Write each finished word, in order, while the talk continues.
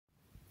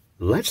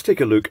Let's take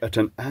a look at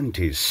an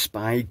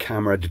anti-spy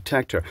camera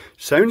detector.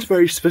 Sounds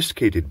very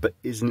sophisticated, but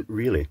isn't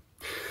really.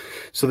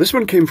 So this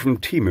one came from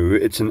Temu.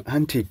 It's an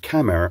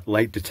anti-camera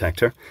light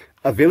detector,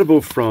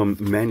 available from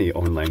many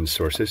online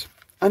sources.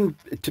 And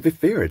to be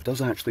fair, it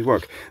does actually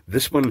work.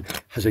 This one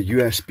has a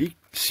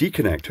USB-C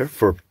connector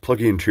for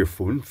plugging into your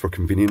phone for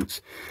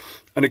convenience.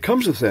 And it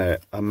comes with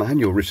a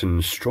manual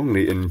written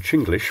strongly in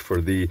Chinglish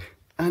for the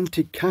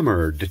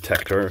anti-camera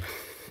detector.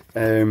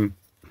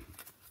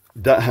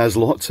 That has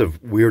lots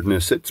of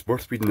weirdness. It's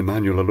worth reading the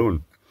manual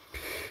alone.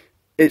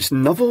 It's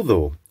novel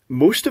though.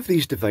 Most of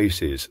these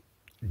devices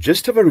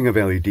just have a ring of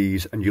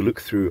LEDs and you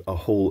look through a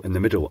hole in the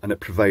middle and it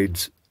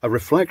provides a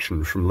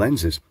reflection from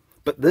lenses.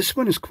 But this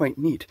one is quite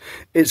neat.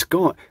 It's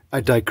got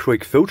a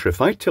dichroic filter.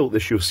 If I tilt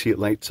this, you'll see it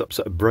lights up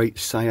sort of bright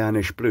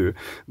cyanish blue,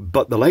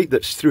 but the light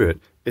that's through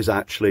it is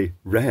actually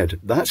red.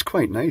 That's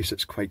quite nice.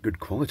 It's quite good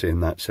quality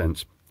in that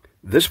sense.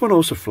 This one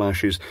also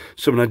flashes,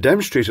 so when I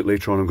demonstrate it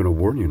later on, I'm going to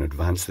warn you in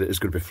advance that it is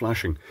going to be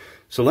flashing.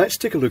 So let's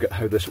take a look at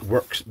how this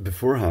works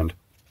beforehand.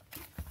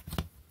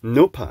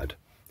 Notepad,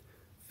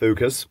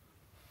 focus,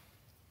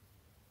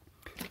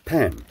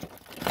 pen.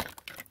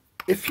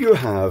 If you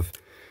have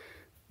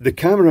the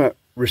camera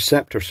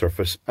receptor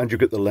surface and you've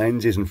got the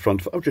lenses in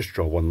front of it, I'll just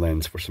draw one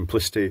lens for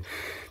simplicity.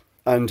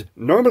 And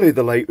normally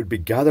the light would be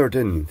gathered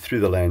in through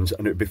the lens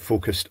and it would be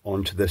focused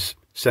onto this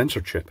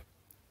sensor chip.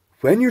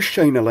 When you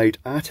shine a light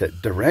at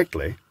it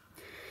directly,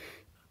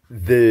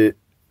 the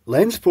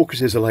lens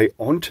focuses a light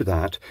onto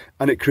that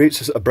and it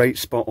creates a bright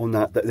spot on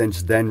that that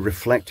is then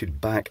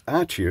reflected back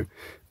at you.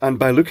 And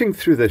by looking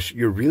through this,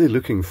 you're really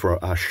looking for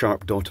a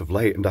sharp dot of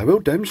light, and I will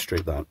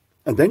demonstrate that.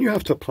 And then you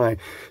have to apply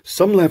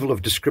some level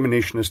of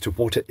discrimination as to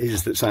what it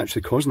is that's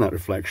actually causing that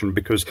reflection,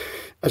 because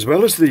as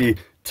well as the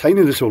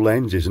tiny little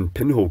lenses and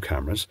pinhole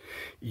cameras,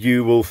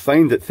 you will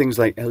find that things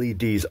like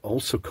LEDs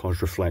also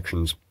cause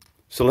reflections.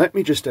 So let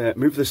me just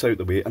move this out of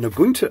the way, and I'm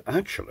going to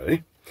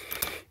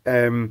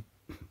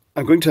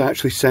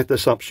actually set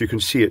this up so you can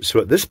see it. So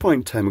at this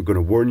point in time, I'm going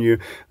to warn you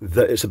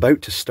that it's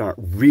about to start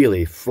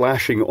really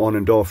flashing on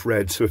and off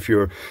red. So if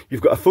you've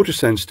got a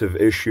photosensitive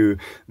issue,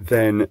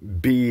 then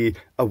be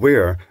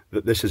aware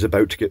that this is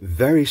about to get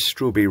very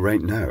stroby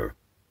right now.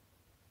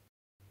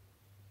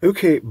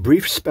 Okay,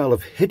 brief spell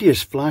of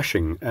hideous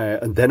flashing,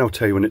 and then I'll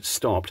tell you when it's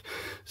stopped.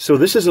 So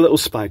this is a little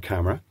spy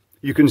camera.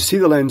 You can see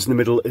the lens in the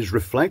middle is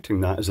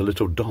reflecting that as a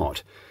little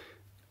dot.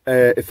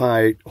 If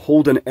I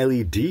hold an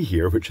LED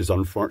here, which is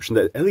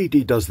unfortunate, the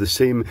LED does the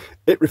same.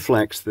 It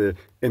reflects the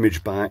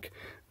image back.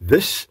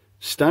 This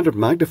standard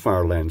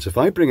magnifier lens, if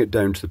I bring it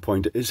down to the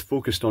point it is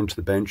focused onto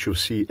the bench, you'll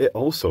see it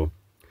also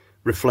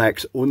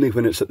reflects only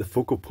when it's at the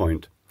focal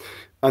point.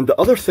 And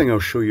the other thing I'll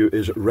show you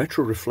is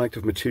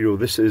retroreflective material.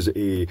 This is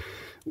a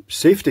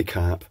safety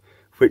cap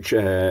which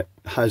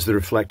has the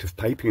reflective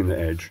piping in the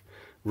edge.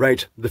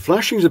 Right, the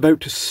flashing is about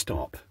to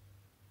stop.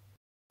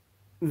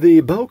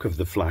 The bulk of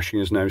the flashing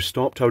is now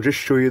stopped. I'll just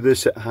show you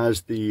this. It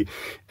has the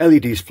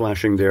LEDs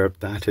flashing there.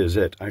 That is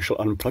it. I shall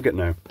unplug it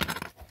now.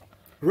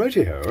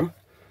 Righty-ho.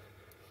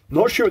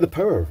 Not sure what the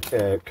power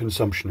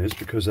consumption is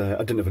because I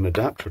didn't have an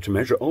adapter to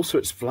measure. Also,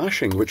 it's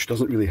flashing, which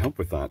doesn't really help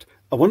with that.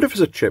 I wonder if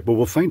it's a chip. Well,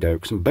 we'll find out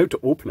because I'm about to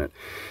open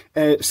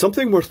it.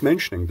 Something worth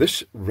mentioning,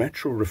 this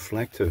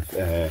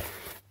retroreflective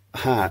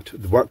hat,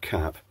 the work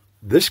cap,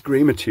 this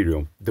grey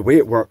material, the way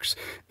it works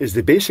is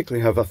they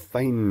basically have a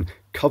fine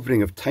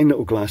covering of tiny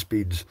little glass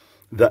beads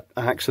that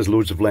acts as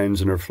loads of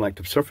lens and a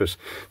reflective surface.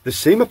 The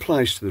same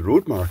applies to the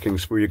road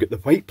markings where you get the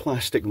white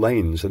plastic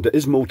lines, and it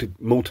is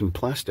molten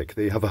plastic.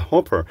 They have a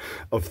hopper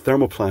of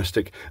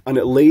thermoplastic and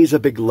it lays a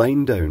big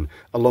line down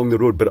along the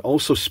road, but it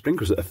also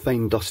sprinkles it a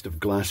fine dust of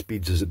glass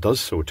beads as it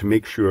does so to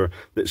make sure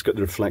that it's got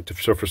the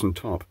reflective surface on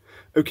top.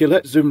 Okay,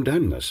 let's zoom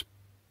down this.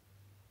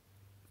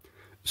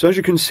 So as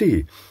you can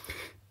see,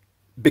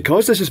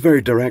 because this is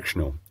very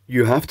directional,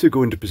 you have to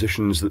go into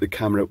positions that the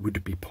camera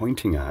would be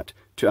pointing at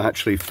to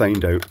actually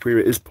find out where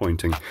it is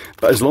pointing.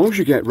 But as long as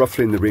you get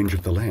roughly in the range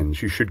of the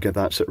lens, you should get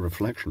that sort of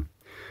reflection.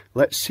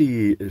 Let's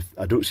see if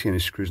I don't see any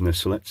screws in this,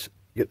 so let's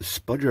get the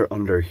spudger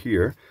under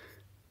here.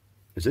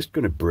 Is this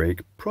going to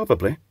break?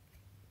 Probably.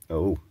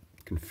 Oh,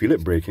 I can feel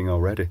it breaking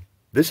already.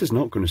 This is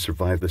not going to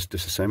survive this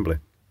disassembly.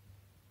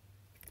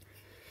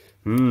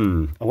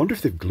 I wonder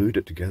if they've glued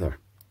it together.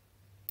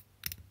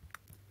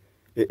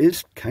 It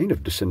is kind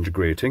of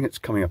disintegrating, it's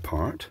coming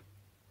apart.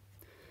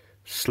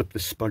 Slip the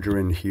spudger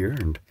in here,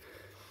 and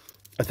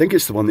I think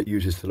it's the one that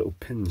uses the little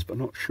pins, but I'm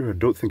not sure. I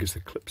don't think it's the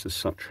clips as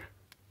such.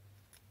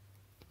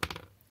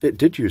 It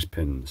did use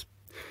pins.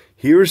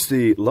 Here's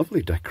the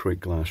lovely dichroic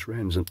glass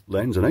lens, a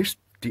nice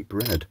deep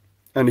red.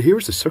 And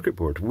here's the circuit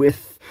board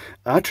with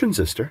a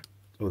transistor.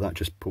 Oh, that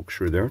just pokes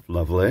through there,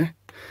 lovely.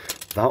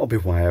 That'll be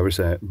why I was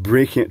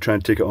breaking it,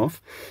 trying to take it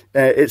off.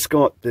 It's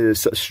got the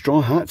sort of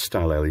straw hat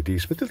style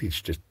LEDs with the leads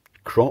just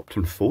cropped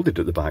and folded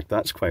at the back.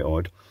 That's quite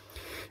odd.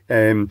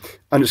 And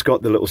it's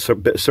got the little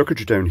bit of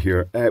circuitry down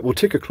here. We'll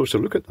take a closer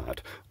look at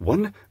that.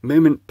 One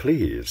moment,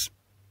 please.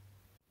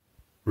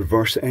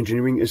 Reverse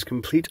engineering is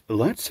complete.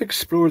 Let's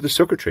explore the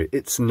circuitry.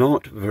 It's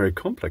not very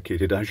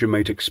complicated, as you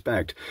might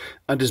expect,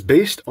 and is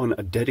based on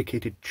a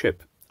dedicated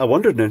chip. I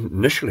wondered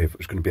initially if it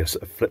was going to be a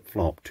sort of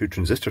flip-flop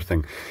two-transistor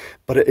thing,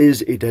 but it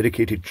is a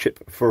dedicated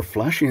chip for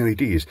flashing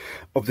LEDs.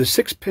 Of the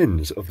 6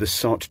 pins of the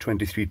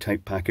SOT23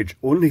 type package,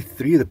 only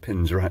 3 of the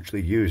pins are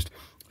actually used,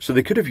 so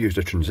they could have used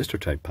a transistor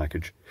type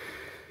package.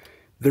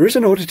 There is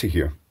an oddity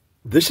here.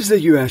 This is the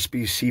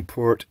USB-C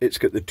port. It's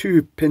got the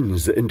 2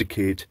 pins that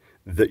indicate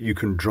that you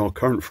can draw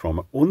current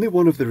from. Only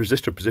one of the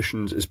resistor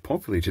positions is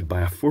populated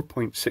by a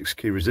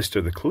 4.6k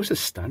resistor. The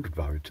closest standard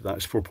value to that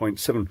is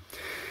 4.7.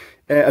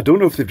 I don't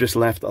know if they've just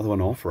left the other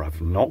one off or I've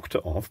knocked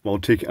it off while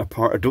taking it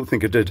apart. I don't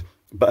think I did,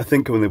 but I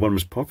think only one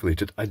was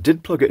populated. I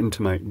did plug it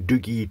into my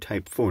Doogie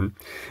type phone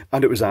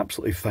and it was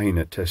absolutely fine.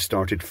 It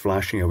started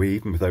flashing away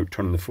even without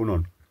turning the phone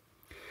on.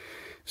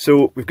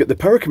 So we've got the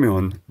power coming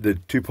on, the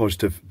 2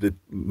 positive, the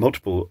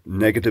multiple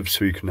negatives,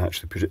 so you can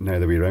actually put it the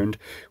other way around.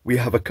 We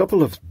have a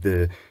couple of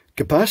the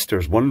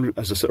capacitors, one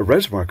as a sort of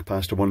reservoir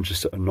capacitor, one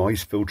just sort of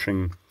noise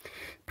filtering,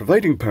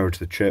 providing power to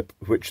the chip,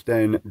 which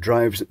then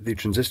drives the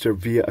transistor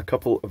via a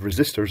couple of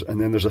resistors,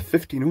 and then there's a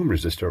 15 ohm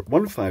resistor,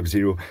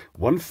 150,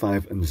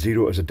 15 and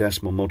 0 as a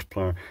decimal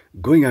multiplier,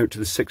 going out to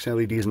the 6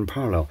 LEDs in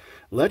parallel.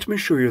 Let me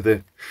show you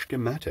the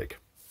schematic.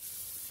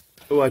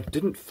 Oh, I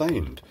didn't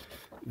find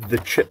the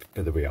chip,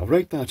 by the way. I'll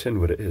write that in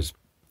what it is.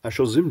 I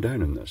shall zoom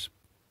down on this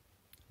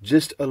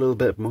just a little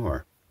bit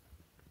more.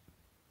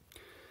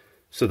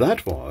 So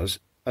that was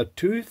a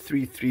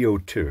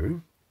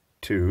 23302,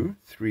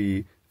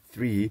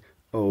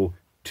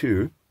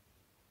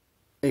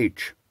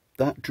 23302H.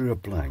 That drew a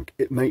blank.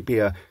 It might be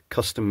a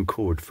custom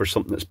code for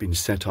something that's been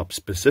set up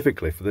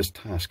specifically for this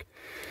task.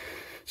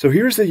 So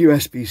here's the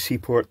USB-C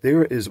port.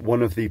 There is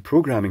one of the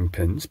programming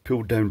pins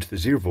pulled down to the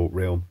 0 volt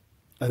rail.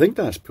 I think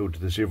that's pulled to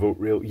the 0 volt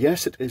rail.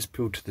 Yes, it is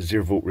pulled to the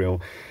 0 volt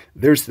rail.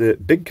 There's the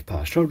big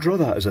capacitor. I'll draw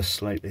that as a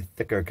slightly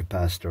thicker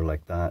capacitor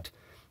like that,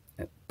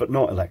 but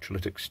not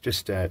electrolytics,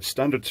 just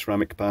standard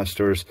ceramic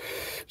capacitors.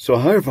 So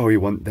however you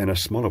want then a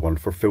smaller one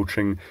for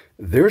filtering.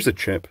 There's a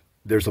chip.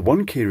 There's a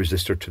 1k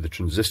resistor to the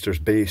transistor's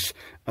base,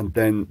 and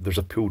then there's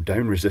a pull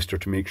down resistor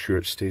to make sure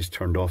it stays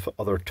turned off at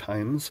other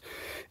times.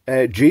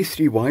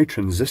 J3Y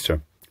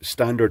transistor,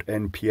 standard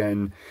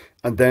NPN,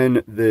 and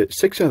then the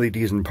 6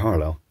 LEDs in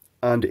parallel,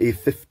 and a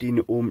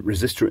 15 ohm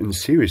resistor in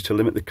series to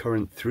limit the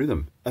current through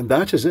them. And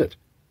that is it.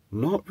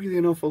 Not really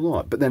an awful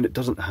lot, but then it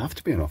doesn't have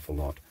to be an awful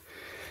lot.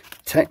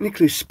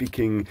 Technically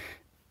speaking,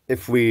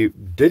 if we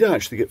did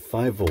actually get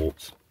 5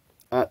 volts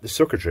at the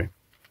circuitry,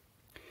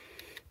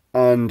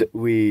 and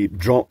we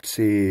dropped,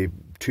 say,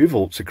 2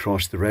 volts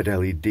across the red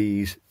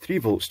LEDs, 3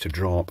 volts to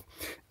drop,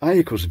 I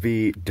equals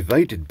V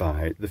divided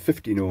by the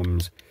 15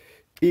 ohms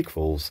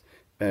equals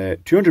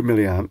 200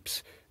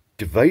 milliamps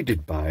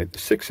divided by the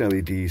 6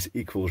 LEDs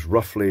equals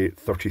roughly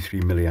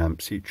 33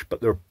 milliamps each,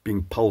 but they're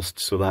being pulsed,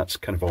 so that's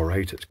kind of all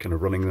right. It's kind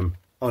of running them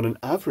on an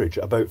average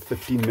about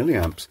 15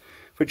 milliamps,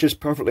 which is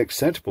perfectly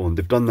acceptable, and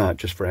they've done that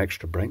just for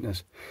extra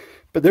brightness.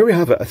 But there we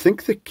have it. I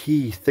think the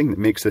key thing that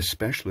makes this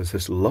special is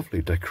this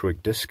lovely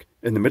dichroic disc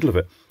in the middle of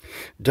it.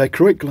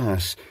 Dichroic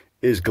glass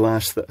is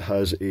glass that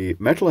has a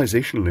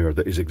metallization layer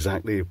that is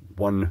exactly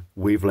 1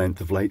 wavelength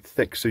of light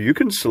thick. So you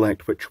can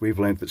select which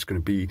wavelength it's going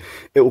to be.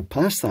 It will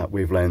pass that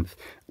wavelength,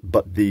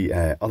 but the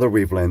other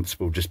wavelengths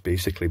will just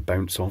basically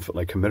bounce off it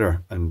like a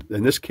mirror. And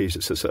in this case,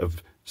 it's a sort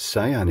of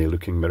cyan-y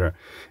looking mirror,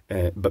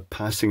 but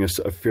passing a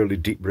sort of fairly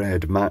deep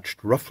red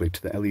matched roughly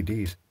to the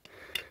LEDs.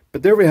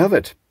 But there we have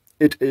it.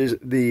 It is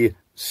the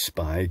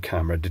spy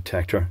camera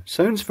detector.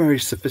 Sounds very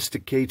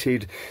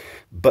sophisticated,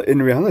 but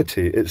in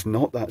reality, it's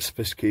not that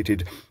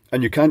sophisticated.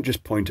 And you can't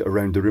just point it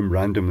around the room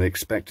randomly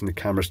expecting the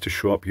cameras to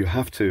show up. You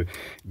have to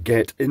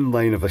get in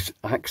line of an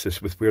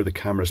axis with where the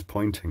camera's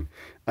pointing,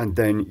 and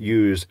then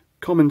use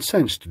common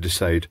sense to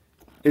decide,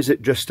 is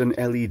it just an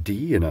LED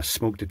in a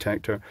smoke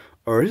detector,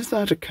 or is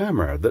that a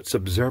camera that's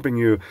observing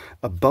you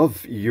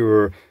above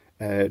your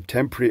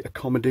temporary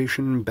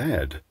accommodation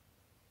bed?